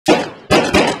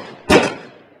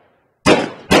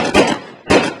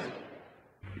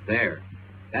There.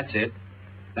 That's it.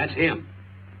 That's him.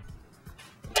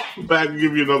 Back to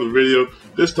give you another video.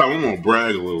 This time I'm gonna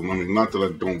brag a little. I mean, not that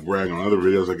I don't brag on other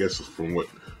videos. I guess it's from what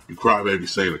you crybabies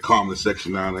say in the comment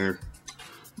section down there.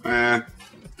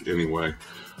 Anyway,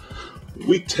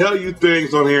 we tell you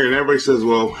things on here, and everybody says,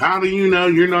 "Well, how do you know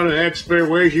you're not an expert?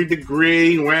 Where's your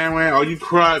degree?" All you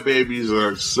crybabies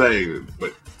are saying it,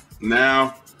 but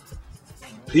now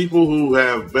people who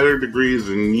have better degrees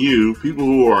than you, people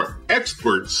who are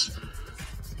experts,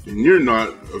 and you're not,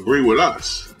 agree with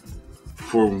us.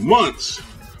 For months,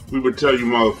 we would tell you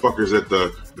motherfuckers that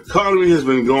the economy has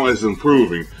been going, is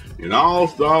improving. And all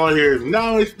I hear is,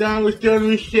 no, it's not, we're still in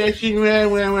recession.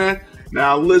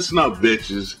 Now listen up,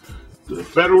 bitches. The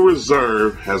Federal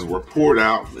Reserve has a report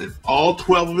out in all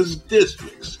 12 of its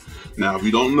districts. Now, if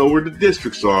you don't know where the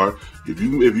districts are, if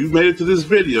you made it to this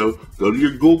video, go to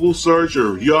your Google search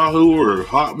or Yahoo or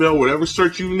Hotmail, whatever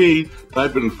search you need,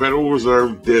 type in Federal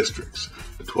Reserve districts.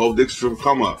 The 12 districts will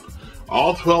come up.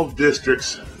 All 12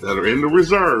 districts that are in the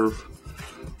reserve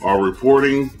are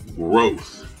reporting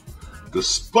growth.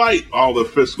 Despite all the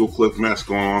fiscal cliff mess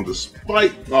going on,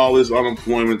 despite all this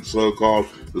unemployment so-called,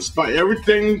 despite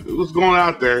everything that's going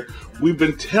out there, we've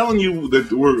been telling you that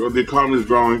the economy is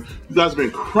growing. You guys have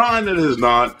been crying that it is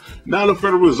not. Now the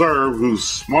Federal Reserve, who's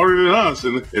smarter than us,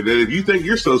 and if you think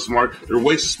you're so smart, they're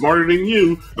way smarter than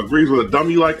you, agrees with a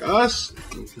dummy like us?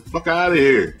 Get the fuck out of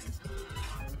here.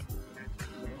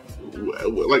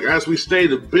 Like, as we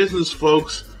stated, business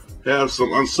folks have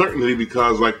some uncertainty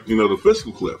because, like, the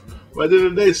fiscal cliff. But at the end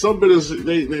of the day, some businesses,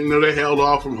 they held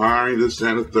off from hiring this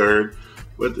and the third.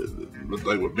 But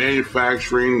like with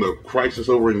manufacturing, the crisis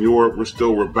over in Europe, we're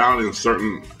still rebounding in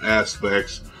certain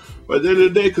aspects. But at the end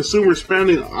of the day, consumer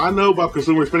spending, I know about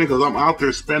consumer spending because I'm out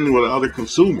there spending with other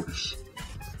consumers.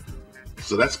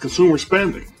 So that's consumer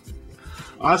spending.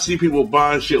 I see people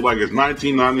buying shit like it's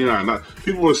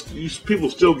 $19.99. People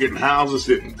still getting houses,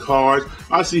 getting cars.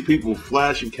 I see people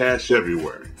flashing cash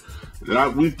everywhere.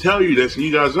 And we tell you this, and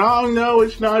you guys, oh no,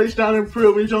 it's not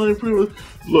improving, it's only improving.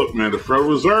 Look, man, the Federal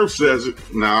Reserve says it.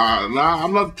 Nah,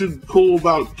 I'm not too cool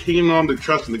about keen on the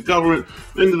trust in the government.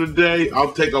 At the end of the day,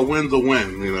 I'll take a win's a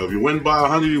win. If you win by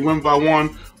 100, you win by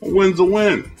 1. A win's a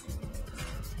win.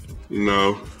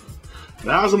 The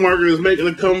housing market is making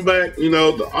a comeback.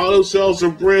 The auto sales are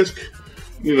brisk.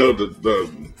 The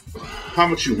how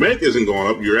much you make isn't going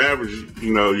up. Your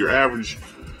average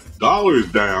dollar is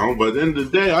down. But at the end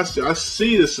of the day, I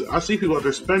see this. I see people out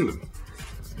there spending.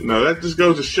 That just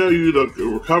goes to show you the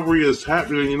recovery is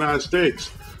happening in the United States.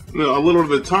 A little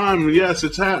at a time, yes,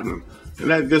 it's happening.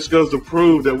 And that just goes to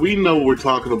prove that we know what we're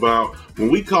talking about. When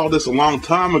we called this a long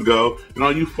time ago, and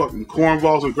all you fucking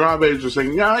cornballs and crybabies are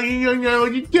saying, yeah,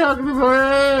 what you talking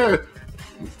about?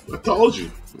 I told you.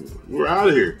 We're out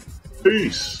of here.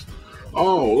 Peace.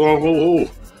 Oh.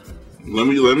 Let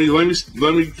me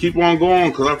keep on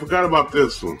going because I forgot about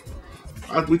this one.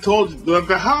 We told you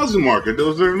the housing market.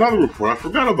 There's another report. I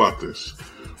forgot about this.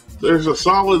 There's a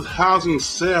solid housing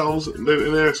sales, and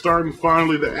they're starting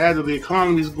finally to add to the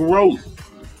economy's growth.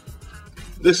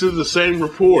 This is the same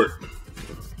report.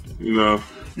 You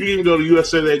can go to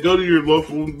USA Today, go to your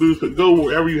local newspaper, go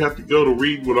wherever you have to go to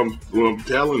read what I'm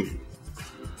telling you.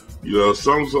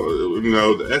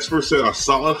 The experts said a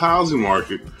solid housing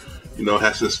market,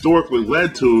 has historically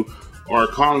led to our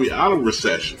economy out of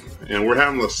recession, and we're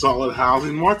having a solid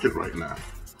housing market right now.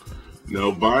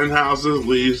 Buying houses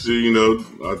leads to,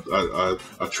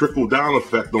 a trickle-down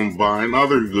effect on buying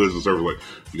other goods and services. Like,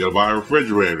 you gotta buy a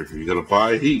refrigerator, you gotta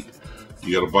buy heat,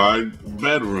 you gotta buy a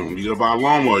bedroom, you gotta buy a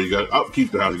lawnmower, you gotta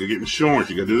upkeep the house, you gotta get insurance,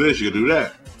 you gotta do this, you gotta do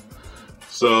that.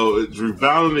 So it's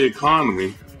rebounding the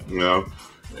economy,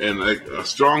 and like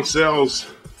strong sales,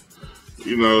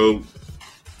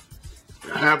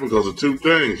 happen because of two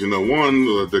things. One,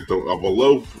 the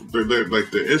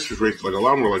interest rates, like a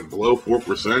lot of them are like below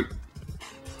 4%.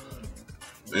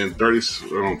 And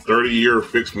 30-year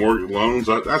fixed mortgage loans.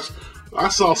 I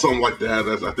saw something like that.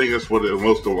 I think that's what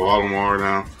most of a lot of them are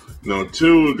now.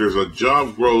 Two, there's a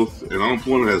job growth, and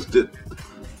unemployment has dipped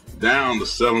down to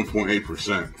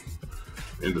 7.8%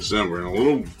 in December. And a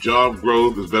little job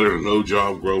growth is better than no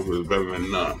job growth, is better than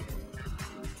none.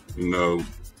 And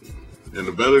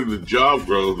the better the job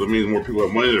growth, that means more people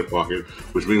have money in their pocket,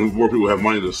 which means more people have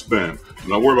money to spend.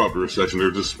 Not worry about the recession.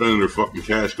 They're just spending their fucking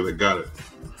cash because they got it.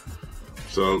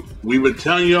 So we've been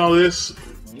telling you all this.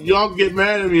 Y'all get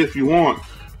mad at me if you want.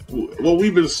 What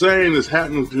we've been saying is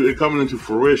coming into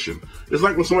fruition. It's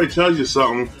like when somebody tells you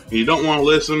something and you don't want to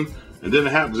listen, and then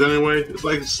it happens anyway. It's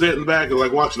like sitting back and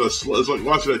like watching a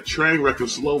train wreck in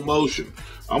slow motion.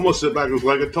 I'm gonna sit back and it's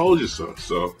like I told you so.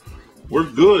 So we're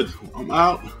good. I'm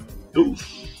out.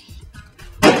 Deuce.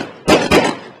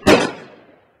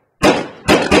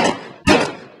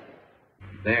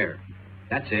 There.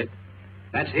 That's it.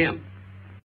 That's him.